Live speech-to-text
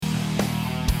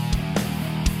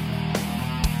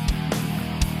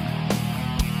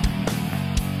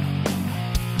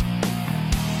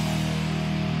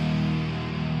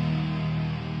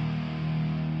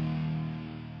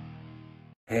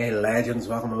Legends,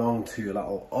 welcome along to a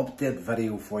little update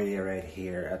video for you right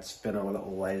here. It's been a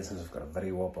little while since I've got a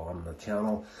video up on the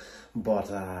channel, but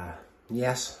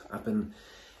yes, I've been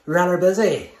rather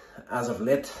busy as of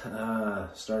late.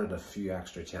 Started a few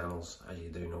extra channels, as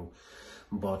you do know,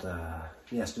 but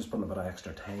yes, just putting a bit of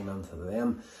extra time into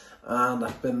them, and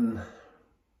I've been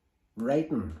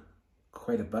writing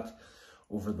quite a bit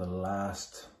over the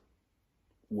last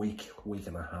week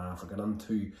and a half. I got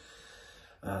into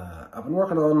I've been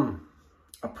working on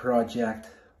a project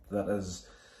that is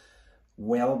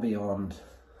well beyond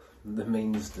the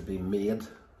means to be made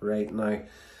right now.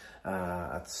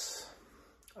 It's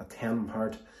a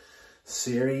 10-part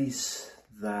series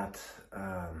that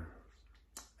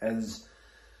is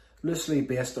loosely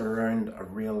based around a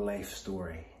real life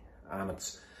story, and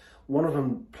it's one I've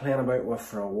been playing about with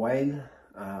for a while.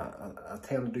 I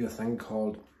tend to do a thing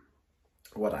called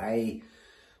what I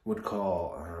would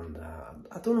call, and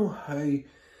I don't know how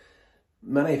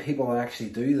many people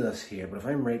actually do this here, but if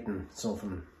I'm writing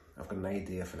something, I've got an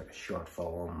idea for like a short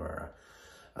film or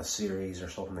a series or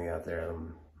something like that there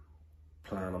I'm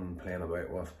playing about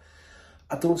with,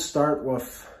 I don't start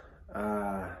with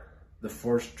the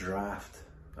first draft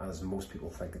as most people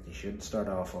think that you should start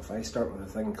off with. I start with a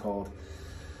thing called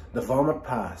the vomit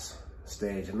pass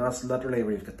stage, and that's literally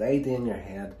where you've got the idea in your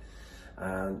head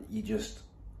and you just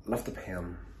lift a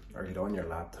pen or get on your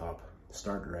laptop,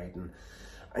 start writing,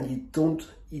 and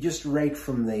you just write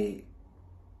from the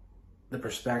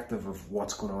perspective of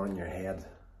what's going on in your head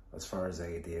as far as the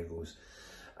idea goes.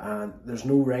 And there's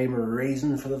no rhyme or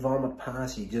reason for the vomit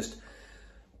pass. You just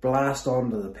blast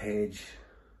onto the page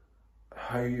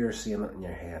how you're seeing it in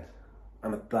your head,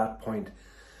 and at that point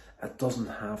it doesn't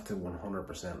have to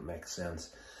 100% make sense.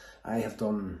 I have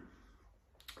done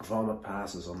vomit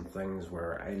passes on things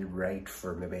where I'll write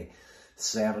for maybe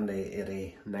 70,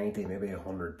 80, 90, maybe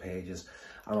 100 pages,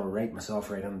 and I'll write myself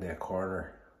right into a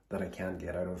corner that I can't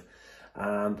get out of,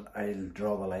 and I'll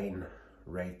draw the line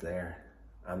right there,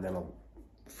 and then I'll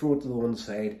throw it to the one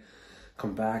side,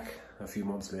 come back a few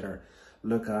months later,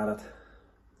 look at it,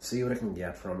 see what I can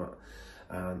get from it,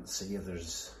 and see if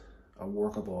there's a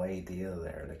workable idea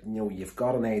there. Like, you know, you've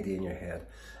got an idea in your head,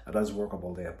 it is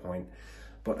workable to a point,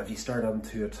 but if you start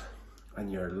into it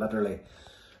and you're literally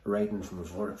writing from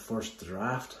a first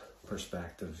draft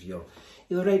perspective, you'll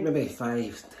write maybe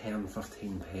 5, 10,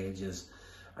 15 pages,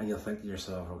 and you'll think to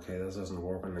yourself, okay, this isn't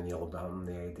working, and you'll abandon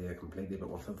the idea completely.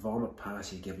 But with a vomit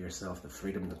pass, you give yourself the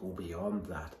freedom to go beyond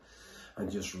that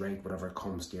and just write whatever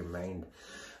comes to your mind,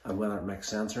 and whether it makes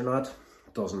sense or not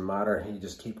doesn't matter. You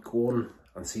just keep going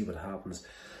and see what happens.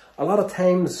 A lot of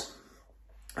times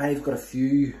I've got a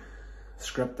few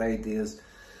script ideas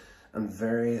in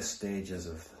various stages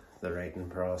of the writing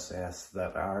process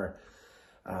that are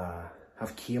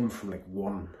have came from like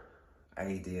one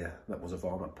idea that was a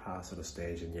vomit pass at a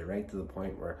stage, and you're right to the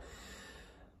point where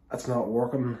it's not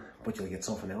working, but you'll get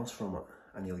something else from it,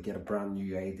 and you'll get a brand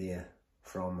new idea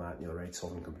from that, and you'll write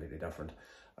something completely different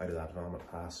out of that vomit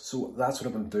pass. So that's what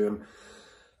I've been doing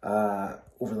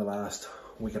over the last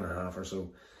week and a half or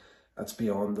so. It's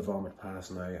beyond the vomit pass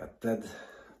now. I did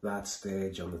that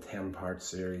stage on the 10-part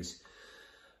series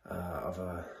of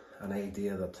an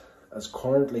idea that is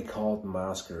currently called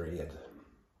Masquerade.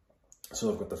 So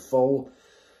I've got the full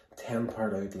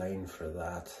 10-part outline for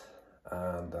that,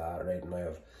 and right now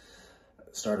I've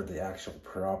started the actual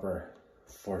proper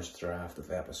first draft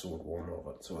of episode 1 of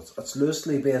it. So it's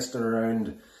loosely based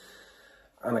around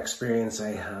an experience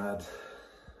I had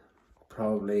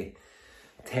probably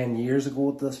 10 years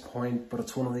ago at this point, but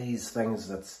it's one of these things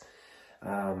that's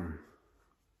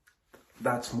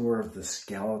more of the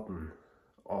skeleton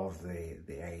of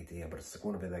the idea, but it's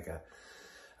going to be like a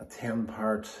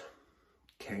 10-part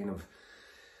kind of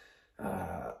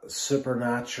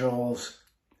supernatural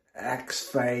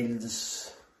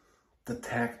X-Files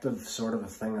detective sort of a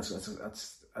thing.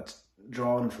 It's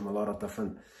drawn from a lot of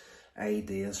different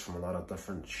ideas from a lot of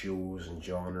different shows and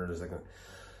genres. Like,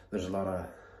 there's a lot of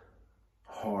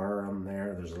horror in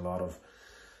there, there's a lot of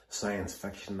science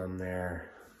fiction in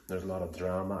there, there's a lot of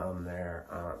drama in there,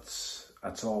 and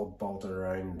it's all built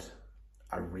around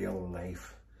a real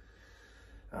life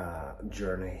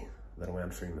journey that I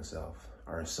went through myself,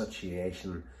 or a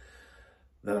situation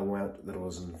that I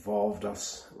was involved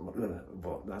with,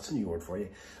 well, that's a new word for you,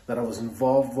 that I was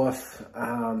involved with,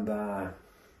 and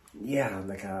yeah,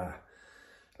 like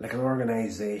an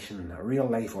organization, a real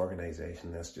life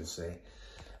organization, let's just say,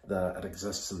 that it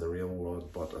exists in the real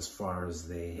world, but as far as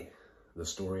the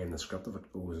story and the script of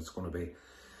it goes, it's going to be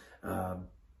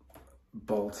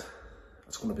built,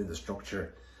 it's going to be the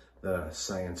structure, the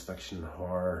science fiction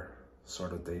horror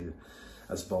sort of deal.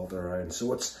 is built around.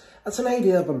 So it's an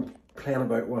idea I've been playing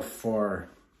about with for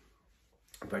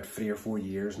about 3 or 4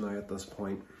 years now at this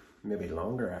point, maybe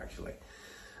longer actually.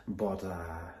 But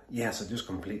yes, I just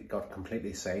got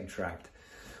completely sidetracked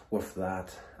with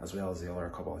that, as well as the other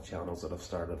couple of channels that I've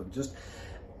started. I'm just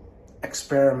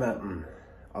experimenting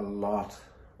a lot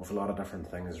with a lot of different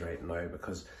things right now,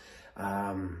 because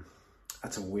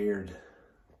it's a weird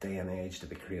day and age to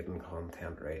be creating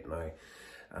content right now.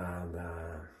 And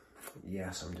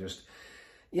yes, I'm just,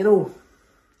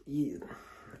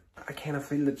 I kind of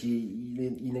feel that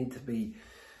you need to be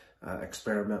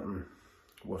experimenting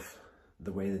with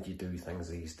the way that you do things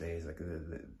these days. Like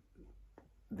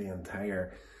the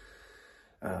entire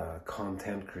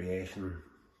content creation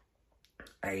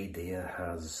idea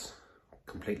has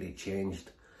completely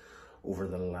changed over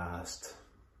the last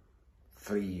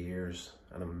 3 years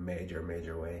in a major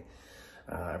way.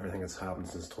 Everything that's happened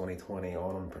since 2020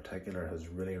 on in particular has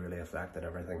really affected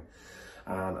everything,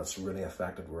 and it's really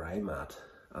affected where I'm at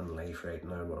in life right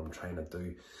now, what I'm trying to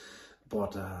do.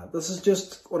 But this is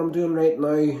just what I'm doing right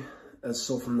now, is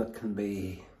something that can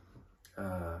be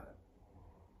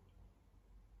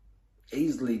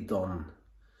easily done.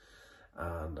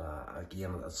 And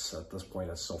again, at this point,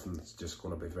 it's something that's just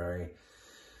going to be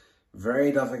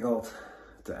very difficult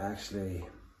to actually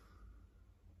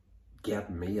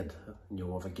get made.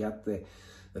 If I get the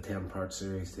 10-part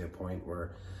series to a point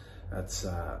where it's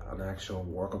an actual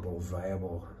workable,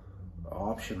 viable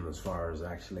option as far as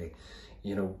actually,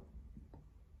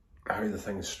 how the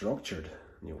thing is structured,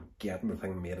 getting the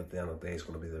thing made at the end of the day is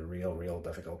going to be the real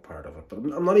difficult part of it. But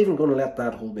I'm not even going to let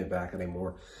that hold me back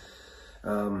anymore.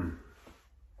 I'm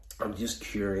just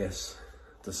curious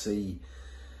to see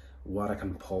what I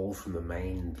can pull from the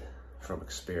mind, from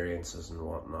experiences and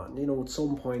whatnot. At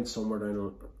some point, somewhere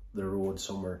down the road,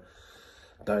 somewhere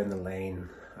down the line,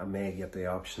 I may get the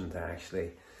option to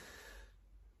actually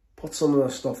put some of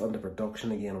this stuff into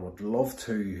production again. I would love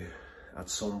to, at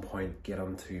some point, get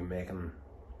into making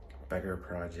bigger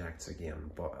projects again.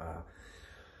 But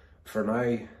for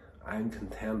now, I'm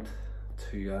content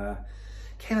to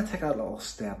kind of take a little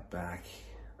step back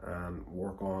and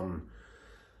work on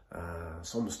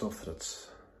some stuff that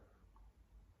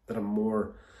I'm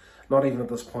more, not even at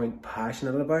this point,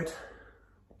 passionate about,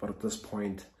 but at this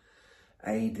point,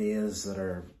 ideas that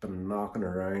are been knocking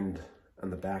around in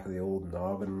the back of the old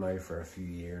noggin now for a few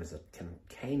years, that can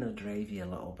kind of drive you a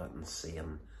little bit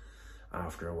insane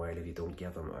after a while if you don't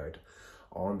get them out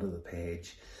onto the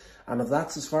page. And if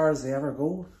that's as far as they ever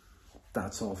go,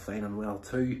 that's all fine and well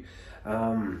too.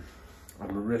 I'm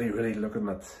really looking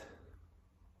at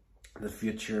the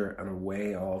future in a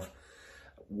way of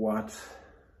what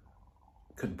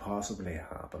could possibly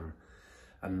happen,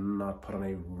 and not put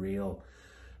any real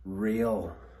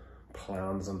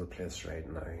plans into place right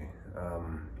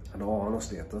now. In all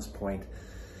honesty, at this point,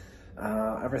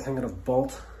 everything that I've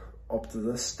built up to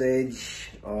this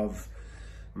stage of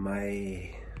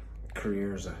my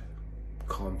career as a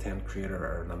content creator,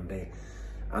 or an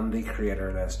indie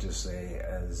creator, let's just say,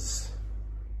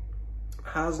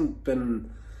 hasn't been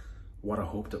what I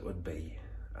hoped it would be.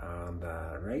 And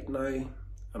right now,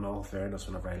 in all fairness,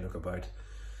 whenever I look about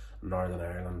Northern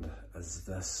Ireland, is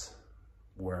this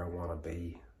where I want to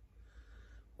be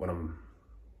when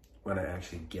I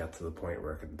actually get to the point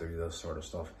where I can do this sort of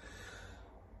stuff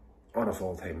on a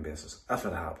full-time basis, if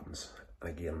it happens.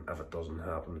 Again, if it doesn't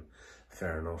happen,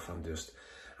 fair enough. I'm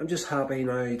just happy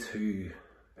now to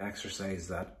exercise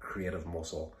that creative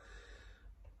muscle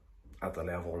at the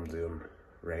level I'm doing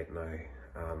right now.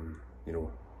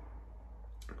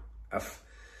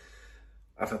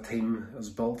 If a team is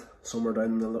built somewhere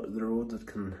down the road that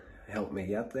can help me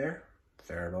get there,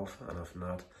 fair enough. And if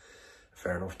not,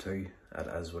 fair enough too. It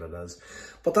is what it is.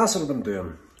 But that's what I've been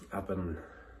doing. I've been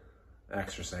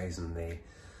exercising the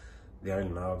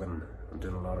old noggin. I'm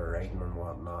doing a lot of writing and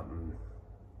whatnot, and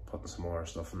putting some more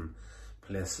stuff in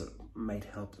place that might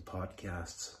help the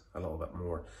podcasts a little bit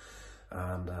more.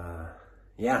 And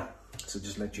yeah, so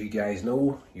just let you guys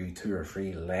know, you 2 or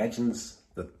 3 legends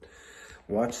that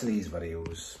watch these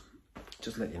videos,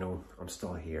 just let you know I'm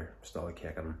still here, I'm still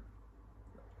kicking,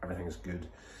 everything's good.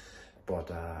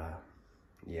 But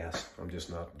yes, I'm just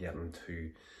not getting to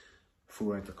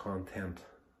throw out the content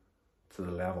to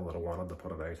the level that I wanted to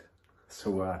put it out.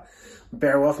 So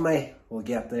bear with me, we'll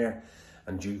get there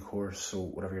in due course. So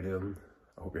whatever you're doing,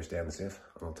 I hope you're staying safe,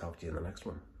 and I'll talk to you in the next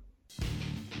one.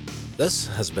 This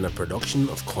has been a production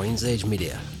of Coins Age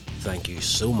Media. Thank you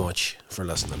so much for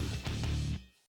listening.